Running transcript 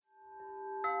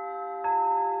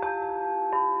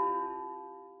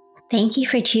Thank you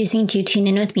for choosing to tune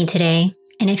in with me today.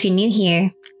 And if you're new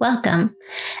here, welcome.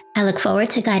 I look forward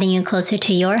to guiding you closer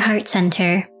to your heart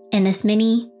center in this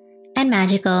mini and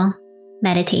magical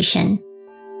meditation.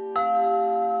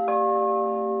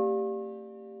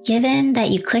 Given that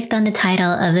you clicked on the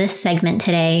title of this segment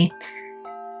today,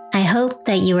 I hope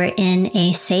that you are in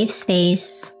a safe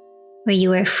space where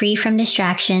you are free from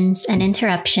distractions and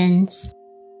interruptions,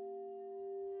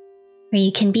 where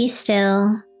you can be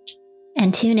still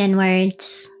and tune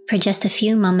inwards for just a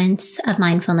few moments of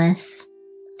mindfulness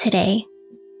today.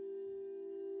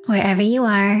 Wherever you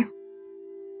are,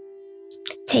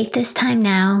 take this time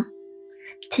now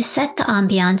to set the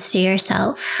ambiance for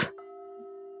yourself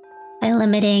by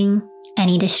limiting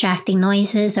any distracting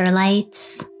noises or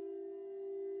lights,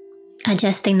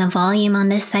 adjusting the volume on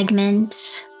this segment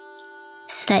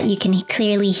so that you can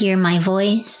clearly hear my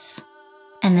voice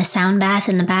and the sound bath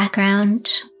in the background,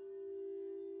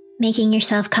 making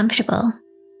yourself comfortable,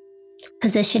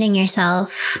 positioning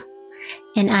yourself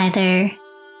in either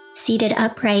seated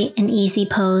upright and easy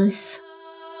pose,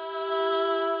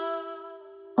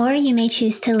 or you may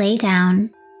choose to lay down,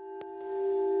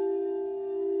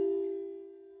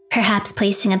 perhaps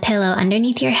placing a pillow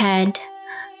underneath your head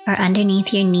or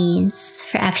underneath your knees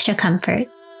for extra comfort.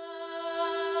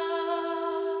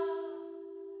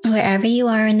 Wherever you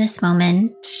are in this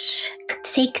moment,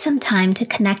 take some time to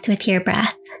connect with your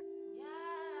breath,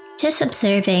 just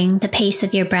observing the pace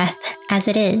of your breath as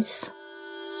it is.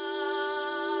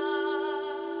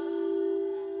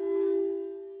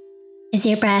 Is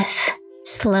your breath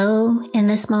slow in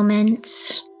this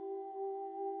moment?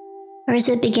 Or is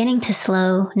it beginning to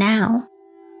slow now?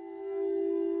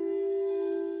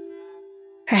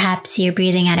 Perhaps you're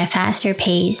breathing at a faster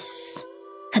pace,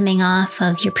 coming off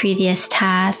of your previous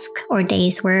task or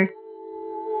day's work.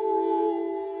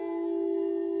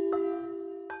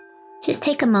 Just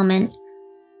take a moment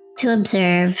to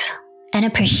observe and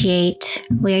appreciate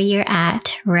where you're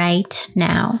at right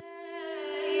now.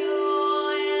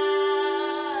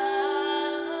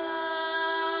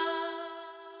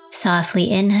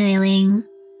 Softly inhaling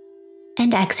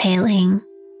and exhaling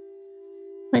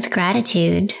with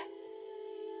gratitude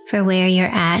for where you're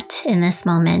at in this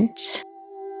moment.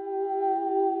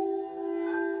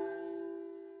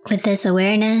 With this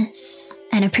awareness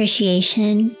and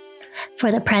appreciation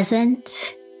for the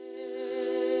present,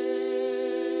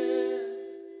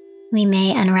 we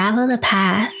may unravel the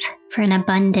path for an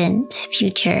abundant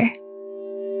future.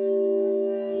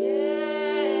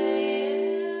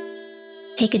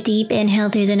 Take a deep inhale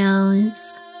through the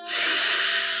nose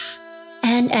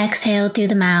and exhale through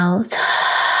the mouth,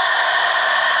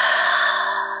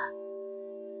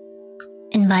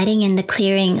 inviting in the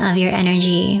clearing of your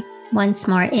energy. Once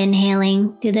more,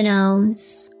 inhaling through the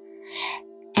nose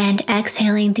and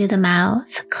exhaling through the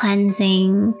mouth,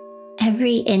 cleansing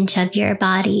every inch of your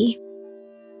body.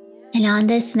 And on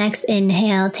this next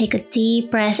inhale, take a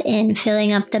deep breath in,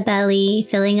 filling up the belly,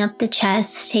 filling up the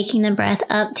chest, taking the breath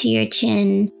up to your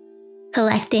chin,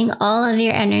 collecting all of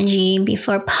your energy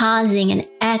before pausing and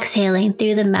exhaling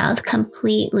through the mouth,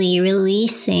 completely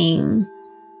releasing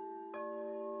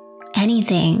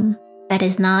anything that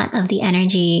is not of the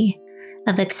energy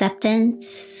of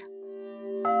acceptance,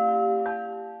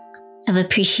 of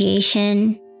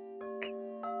appreciation,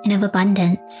 and of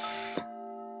abundance.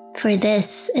 For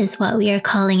this is what we are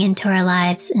calling into our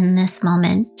lives in this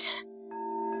moment.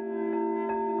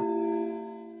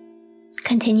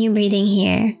 Continue breathing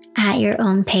here at your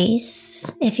own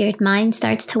pace. If your mind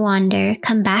starts to wander,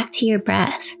 come back to your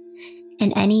breath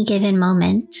in any given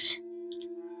moment.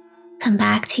 Come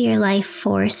back to your life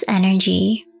force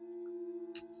energy.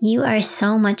 You are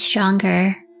so much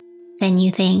stronger than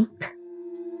you think.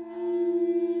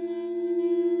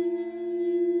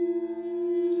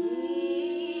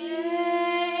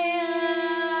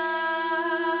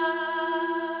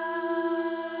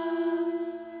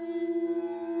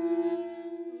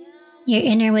 Your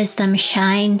inner wisdom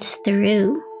shines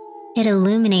through. It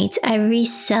illuminates every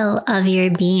cell of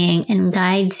your being and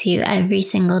guides you every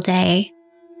single day.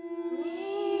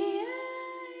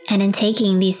 And in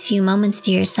taking these few moments for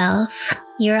yourself,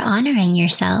 you're honoring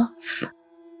yourself.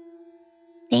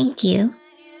 Thank you.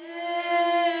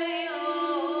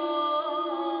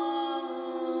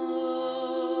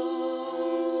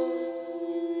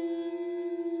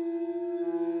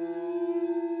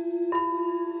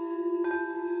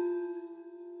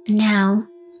 Now,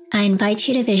 I invite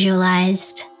you to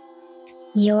visualize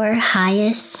your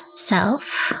highest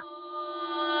self.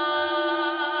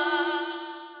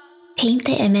 Paint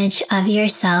the image of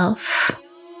yourself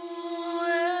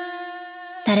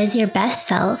that is your best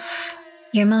self,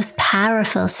 your most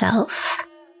powerful self,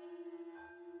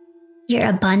 your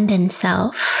abundant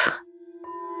self.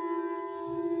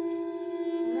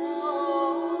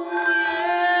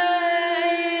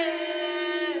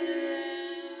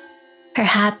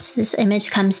 Perhaps this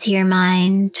image comes to your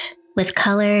mind with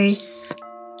colors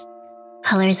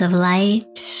of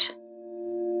light.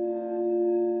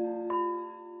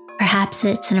 Perhaps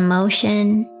it's an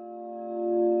emotion.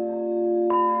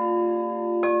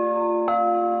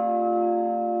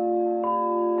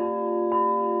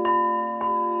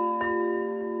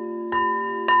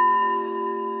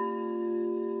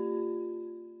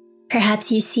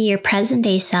 Perhaps you see your present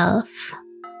day self,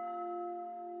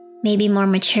 maybe more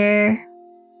mature,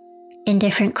 in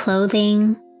different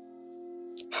clothing,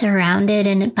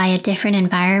 surrounded by a different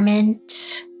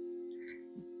environment.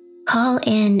 Call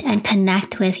in and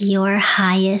connect with your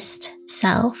highest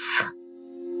self.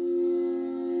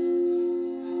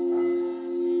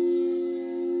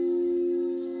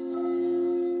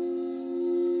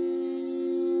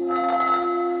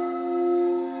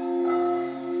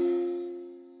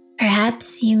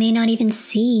 Perhaps you may not even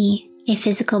see a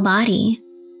physical body.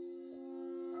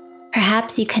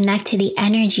 Perhaps you connect to the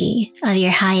energy of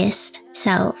your highest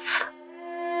self.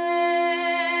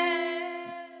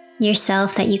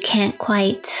 Yourself that you can't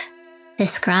quite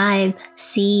describe,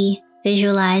 see,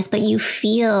 visualize, but you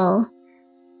feel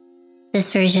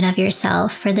this version of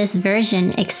yourself, for this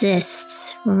version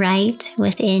exists right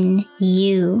within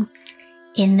you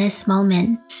in this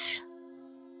moment.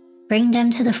 Bring them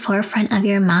to the forefront of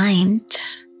your mind.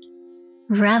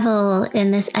 Revel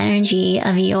in this energy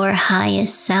of your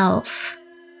highest self.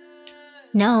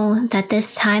 Know that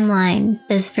this timeline,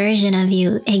 this version of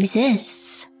you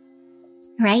exists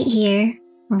right here,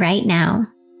 right now.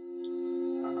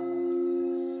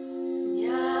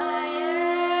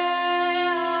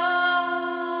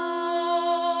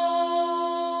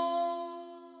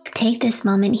 Take this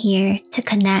moment here to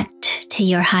connect to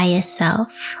your highest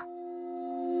self.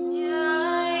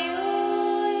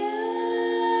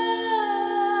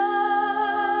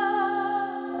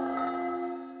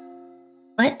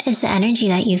 What is the energy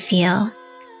that you feel?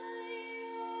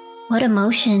 What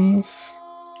emotions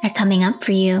are coming up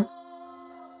for you?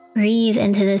 Breathe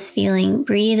into this feeling,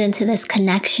 breathe into this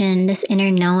connection, this inner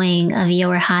knowing of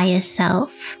your highest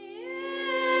self.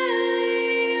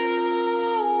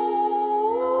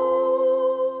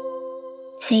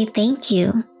 Say thank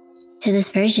you to this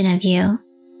version of you.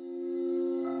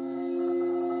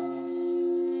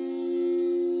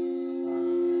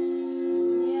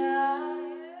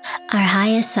 Our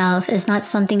highest self is not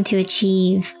something to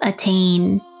achieve,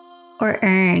 attain, or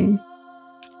earn.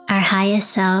 Our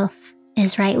highest self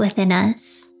is right within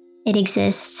us. It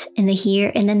exists in the here,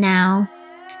 in the now.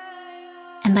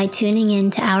 And by tuning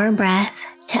into our breath,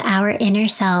 to our inner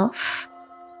self,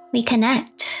 we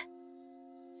connect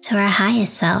to our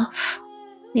highest self.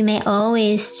 We may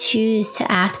always choose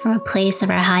to act from a place of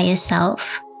our highest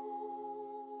self,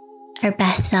 our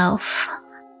best self,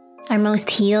 our most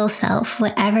healed self,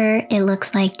 whatever it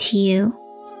looks like to you.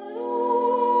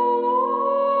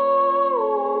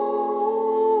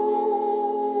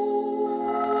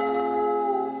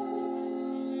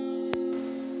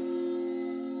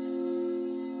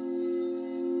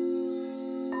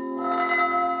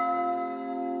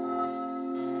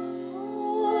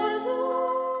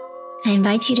 I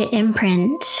invite you to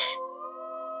imprint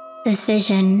this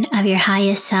vision of your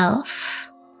highest self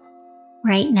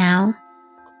right now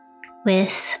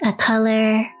with a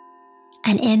color,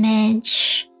 an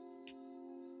image,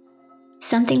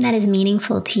 something that is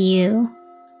meaningful to you,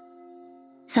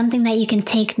 something that you can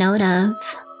take note of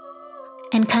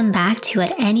and come back to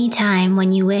at any time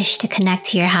when you wish to connect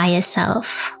to your highest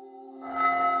self.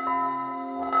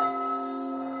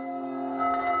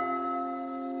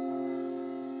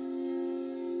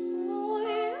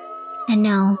 And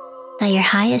know that your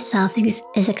highest self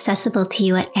is accessible to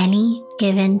you at any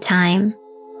given time.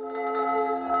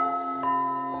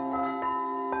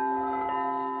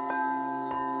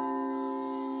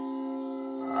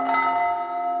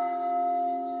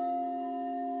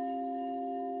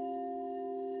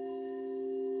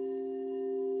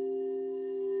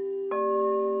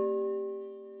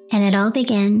 And it all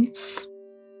begins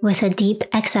with a deep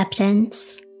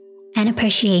acceptance and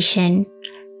appreciation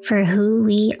for who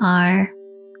we are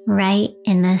right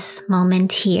in this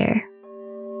moment here.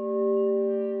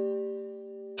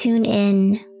 Tune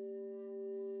in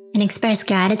and express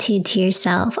gratitude to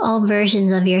yourself, all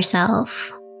versions of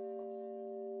yourself.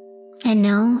 And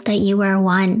know that you are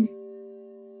one.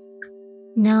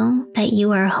 Know that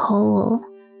you are whole.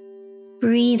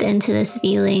 Breathe into this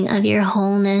feeling of your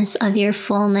wholeness, of your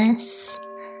fullness,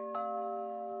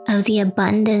 of the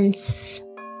abundance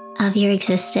of your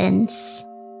existence,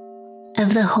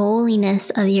 of the holiness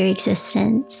of your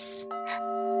existence.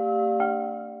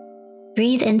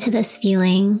 Breathe into this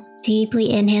feeling.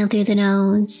 Deeply inhale through the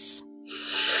nose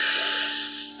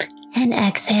and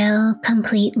exhale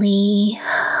completely,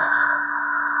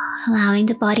 allowing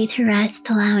the body to rest,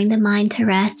 allowing the mind to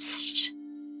rest,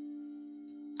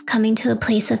 coming to a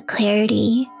place of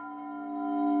clarity,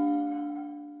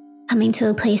 coming to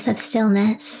a place of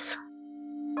stillness,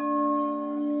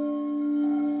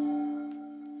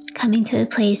 coming to a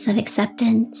place of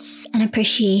acceptance and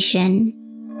appreciation.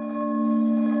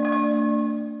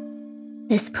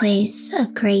 This place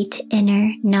of great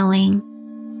inner knowing.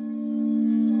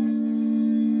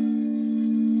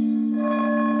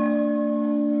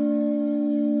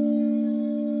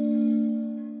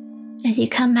 As you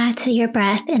come back to your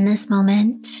breath in this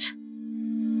moment,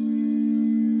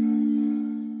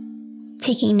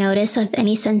 taking notice of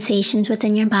any sensations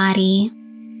within your body,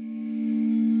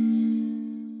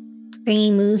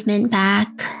 bringing movement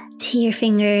back to your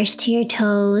fingers, to your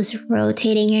toes,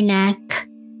 rotating your neck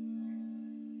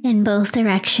in both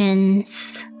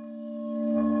directions.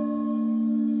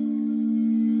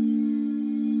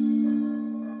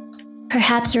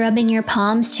 Perhaps rubbing your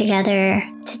palms together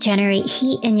to generate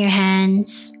heat in your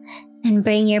hands and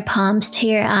bring your palms to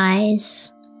your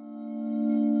eyes.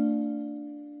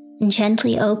 And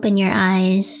gently open your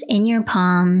eyes in your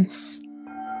palms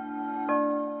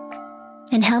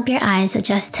and help your eyes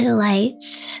adjust to the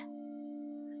light.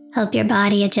 Help your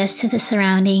body adjust to the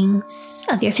surroundings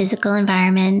of your physical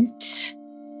environment.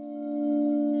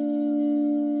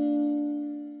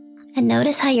 And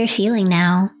notice how you're feeling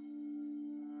now.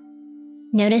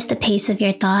 Notice the pace of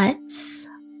your thoughts.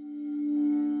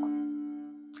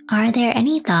 Are there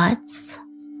any thoughts?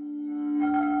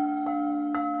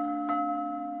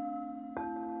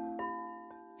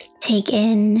 Take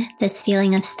in this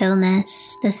feeling of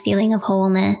stillness, this feeling of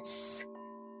wholeness,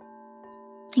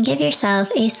 and give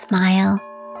yourself a smile.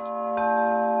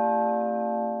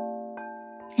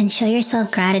 And show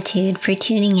yourself gratitude for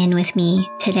tuning in with me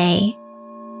today.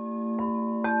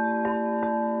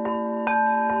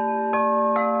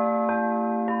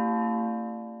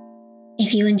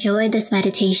 If you enjoyed this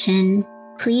meditation,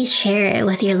 please share it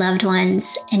with your loved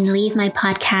ones and leave my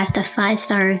podcast a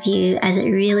 5-star review, as it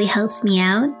really helps me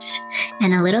out,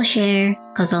 and a little share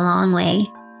goes a long way.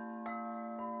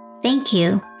 Thank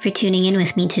you for tuning in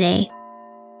with me today.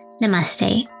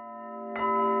 Namaste.